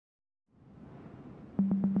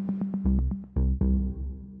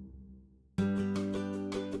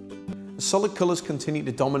As solid colours continue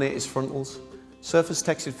to dominate as frontals, surface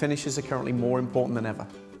textured finishes are currently more important than ever.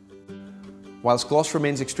 Whilst gloss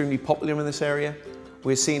remains extremely popular in this area,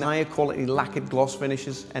 we're seeing higher quality lacquered gloss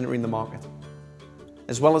finishes entering the market.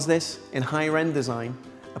 As well as this, in higher end design,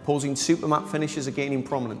 opposing super matte finishes are gaining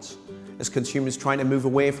prominence as consumers try to move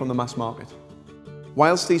away from the mass market.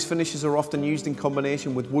 Whilst these finishes are often used in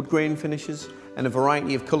combination with wood grain finishes and a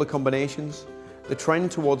variety of colour combinations, the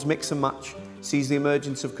trend towards mix and match sees the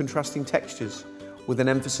emergence of contrasting textures with an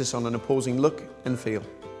emphasis on an opposing look and feel.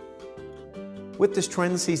 With this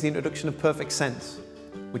trend sees the introduction of PerfectSense,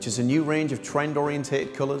 which is a new range of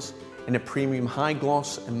trend-orientated colours in a premium high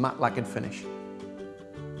gloss and matte lacquered finish.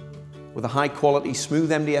 With a high quality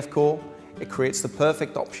smooth MDF core, it creates the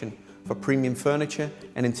perfect option for premium furniture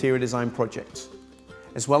and interior design projects,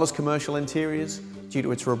 as well as commercial interiors due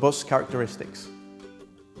to its robust characteristics.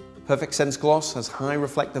 PerfectSense Gloss has high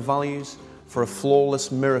reflective values for a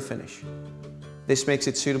flawless mirror finish. This makes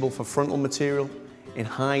it suitable for frontal material in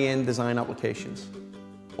high-end design applications.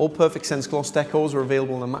 All PerfectSense Gloss decors are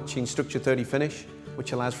available in a matching Structure 30 finish,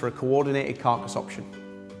 which allows for a coordinated carcass option.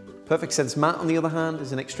 PerfectSense Matte, on the other hand,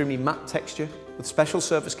 is an extremely matte texture with special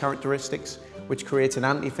surface characteristics which creates an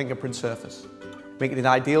anti-fingerprint surface, making it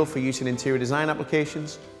ideal for use in interior design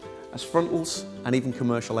applications, as frontals and even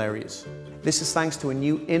commercial areas. This is thanks to a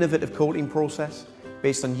new innovative coating process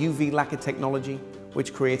based on UV lacquer technology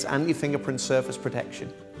which creates anti-fingerprint surface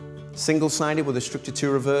protection. Single-sided with a Structure 2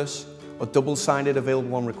 reverse or double-sided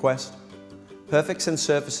available on request, PerfectSense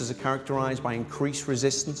surfaces are characterised by increased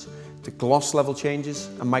resistance to gloss level changes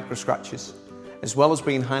and micro scratches, as well as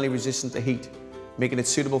being highly resistant to heat, making it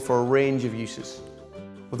suitable for a range of uses.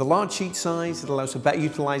 With a large sheet size, it allows for better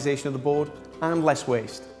utilisation of the board and less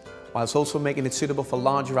waste, whilst also making it suitable for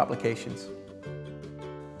larger applications.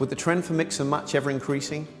 With the trend for mix and match ever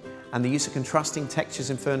increasing, and the use of contrasting textures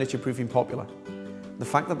in furniture proving popular, the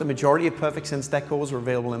fact that the majority of PerfectSense decors are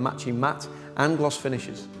available in matching matte and gloss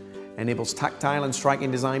finishes enables tactile and striking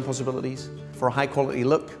design possibilities for a high quality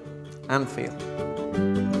look and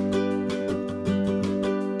feel.